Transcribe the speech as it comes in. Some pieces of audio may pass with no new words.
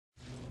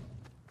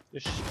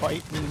Just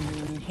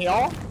fighting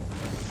here.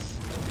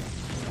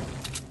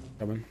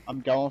 Coming. I'm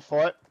going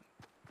for it.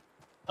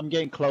 I'm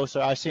getting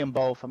closer. I see them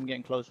both. I'm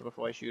getting closer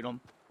before I shoot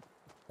them.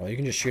 Well, you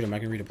can just shoot him. I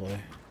can redeploy.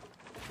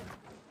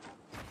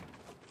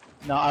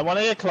 No, I want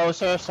to get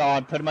closer, so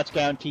I'm pretty much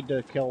guaranteed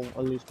to kill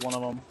at least one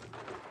of them.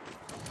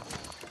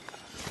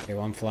 Okay,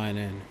 well, I'm flying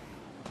in.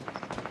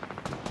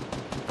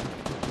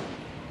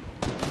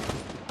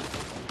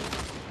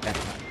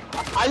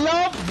 I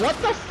love what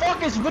the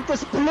fuck is with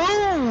this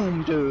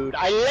bloom, dude.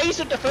 I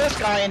lasered the first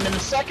guy, and then the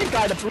second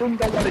guy, the bloom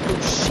don't want to do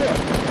shit.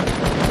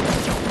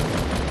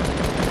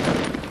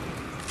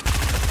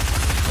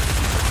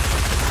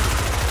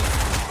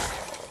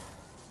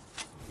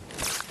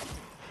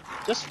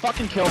 Just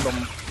fucking kill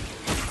them.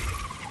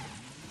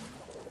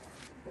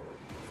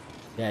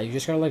 Yeah, you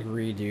just gotta like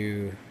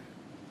redo.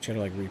 Just gotta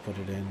like re-put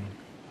it in.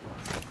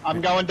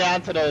 I'm going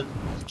down to the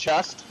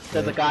chest.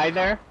 There's a guy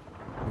there.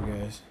 You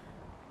guys.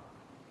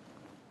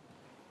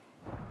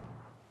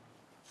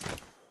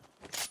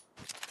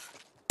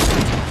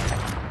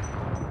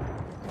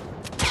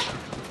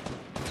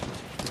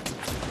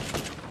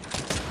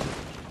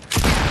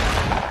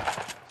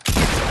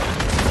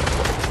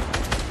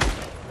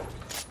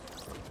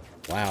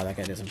 Wow, that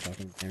guy did some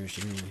fucking damage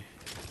to me.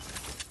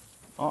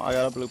 Oh, I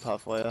got a blue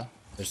puff for you.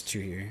 There's two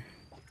here.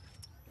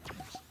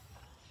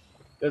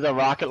 There's a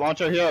rocket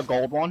launcher here, a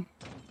gold one.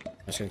 I'm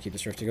just gonna keep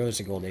this rift to go. There's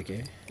a gold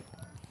AK.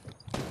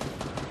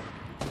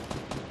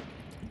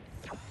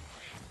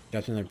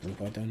 Got another blue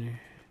pot down here.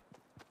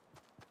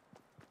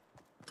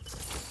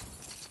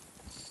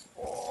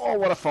 Oh,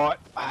 what a fight.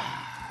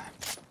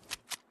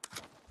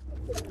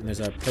 And there's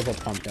a purple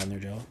pump down there,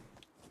 Joe.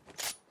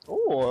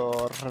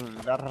 Oh,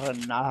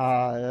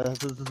 nice.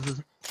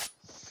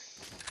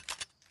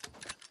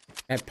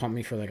 That pumped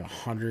me for like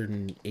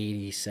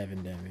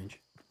 187 damage.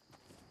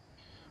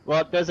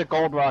 Well, there's a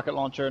gold rocket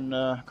launcher in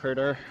the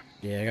crater.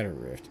 Yeah, I got a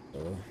rift. So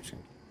I'm just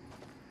gonna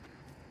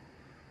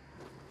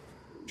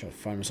try to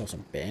find myself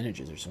some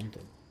bandages or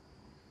something.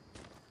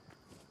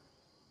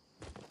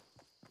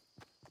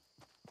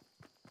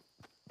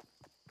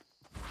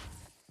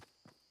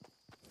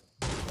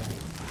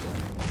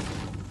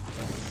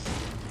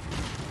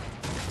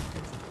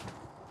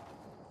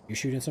 You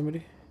shooting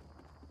somebody?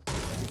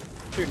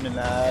 Shooting an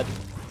ad.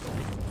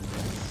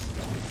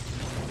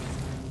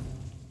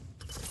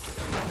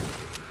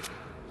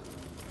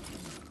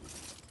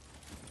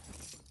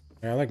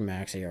 I like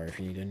max AR if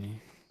you need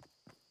any.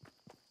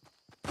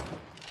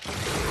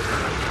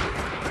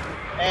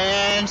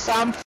 And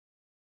some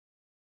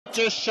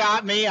just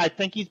shot me. I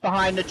think he's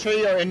behind the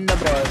tree or in the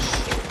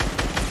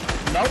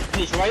bush. Nope,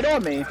 he's right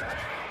on me.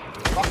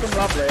 Fucking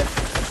lovely.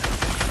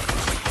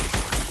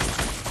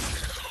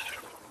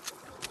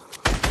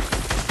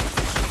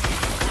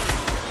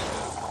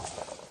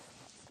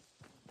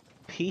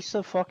 Piece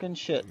of fucking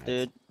shit,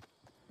 dude.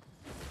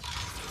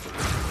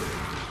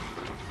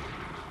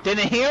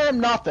 Didn't hear him,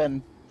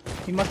 nothing.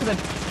 He must have been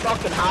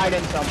fucking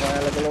hiding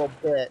somewhere like a little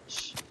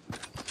bitch.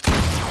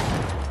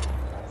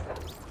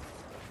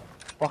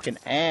 Fucking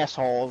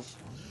assholes.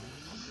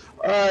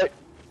 Alright,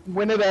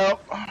 win it out.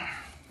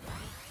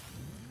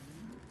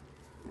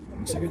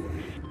 1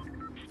 second.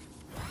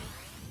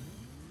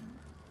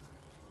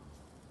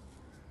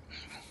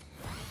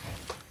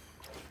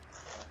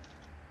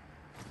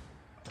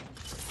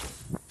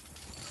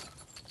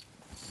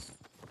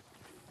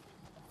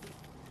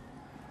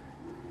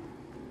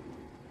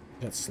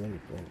 That's slow,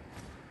 bro.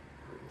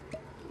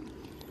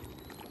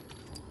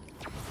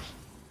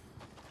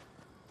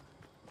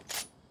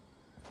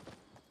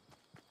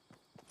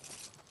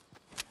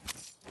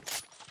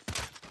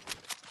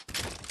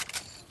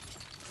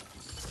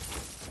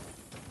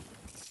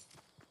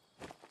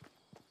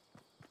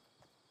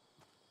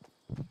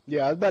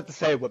 Yeah, I was about to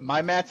say, with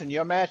my mats and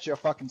your mats, you're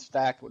fucking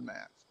stacked with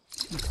mats.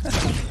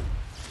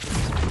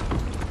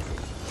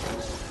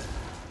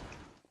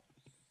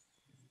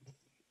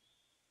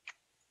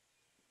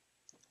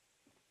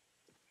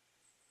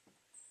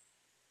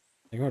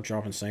 I go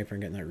dropping sniper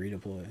and getting that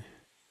redeploy.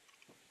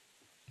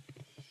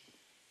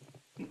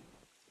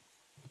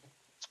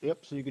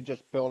 Yep, so you could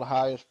just build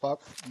high as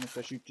fuck, and if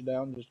they shoot you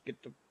down, just get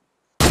the...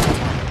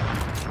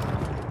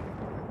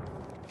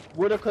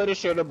 Woulda, coulda,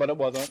 shoulda, but it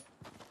wasn't.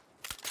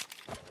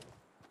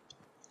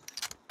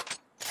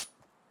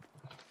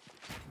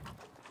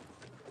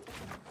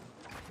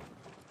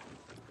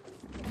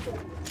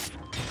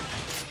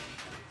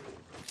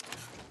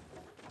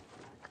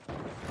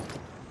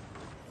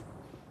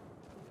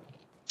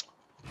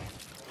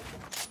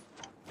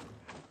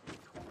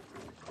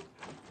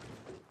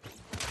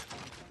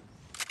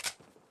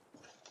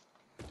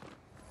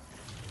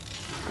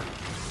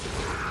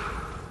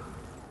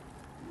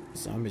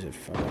 Zombies are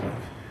fucked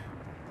up.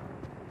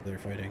 They're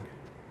fighting.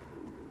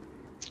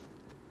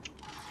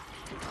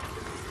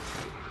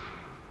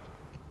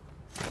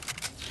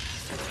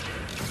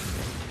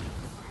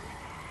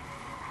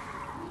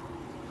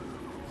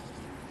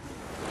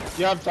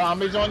 You have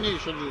zombies on you, you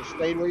should have just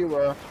stayed where you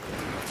were.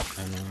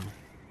 I know.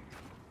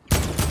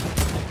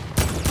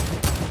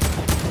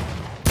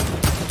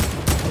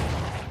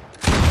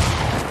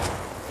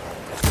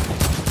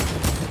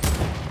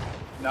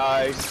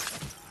 Nice.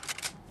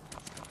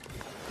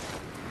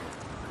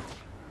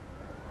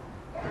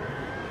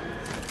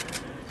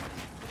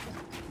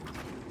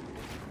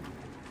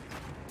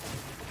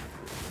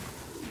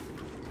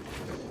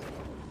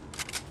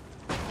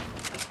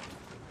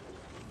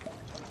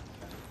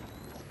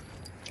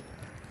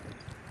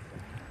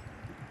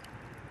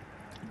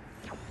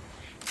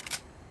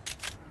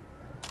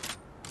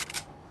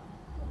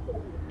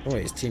 Oh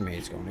wait, his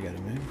teammate's going to get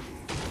him, man.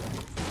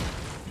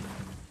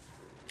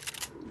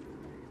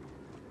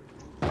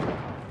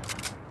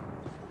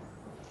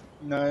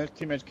 No, his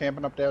teammate's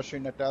camping up there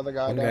shooting at the other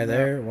guy One down guy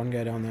there. there, one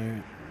guy down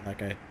there. That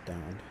guy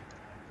downed.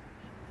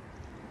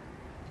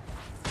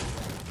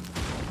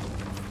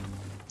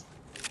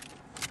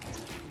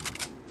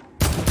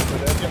 So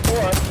there's your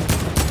fourth.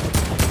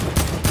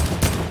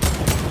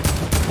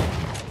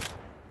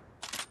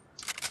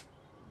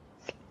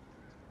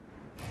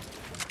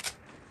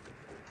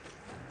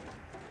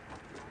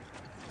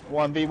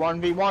 One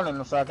v1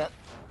 in a second.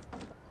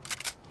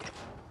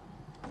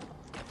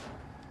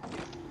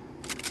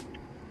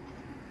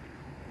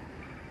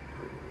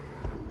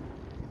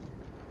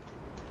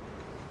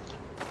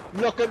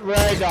 Look at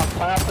Raider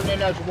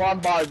happening as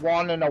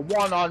 1-by-1 in a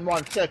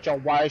one-on-one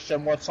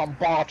situation with some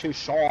body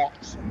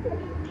shots.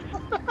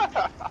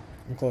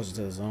 I'm closer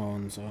to the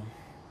zone, so.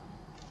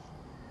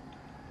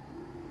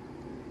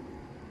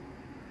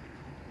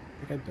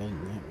 I think I built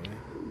him that way.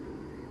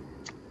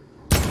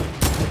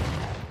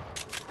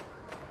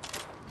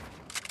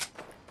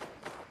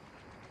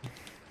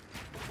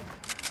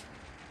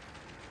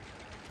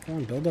 Come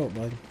on, build out,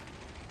 bud.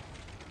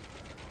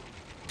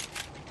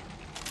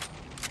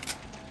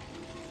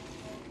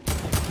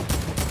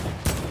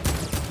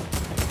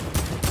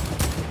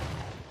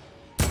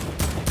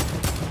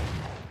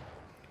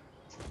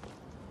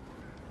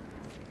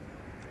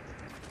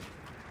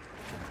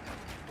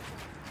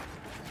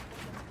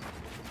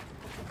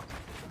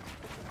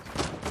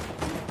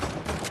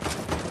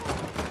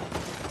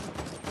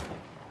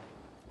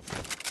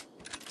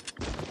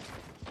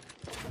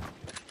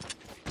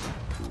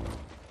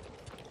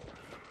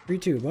 Three,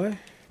 two, boy.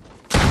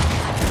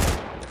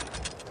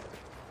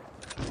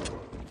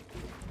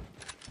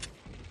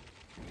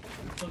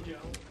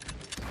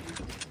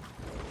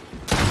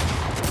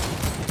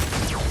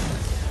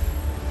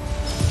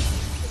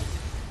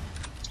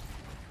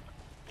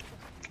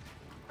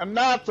 And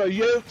that's a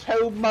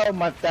YouTube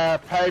moment there,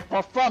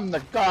 people, from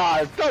the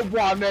guys, the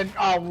one and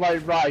only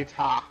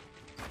Raider.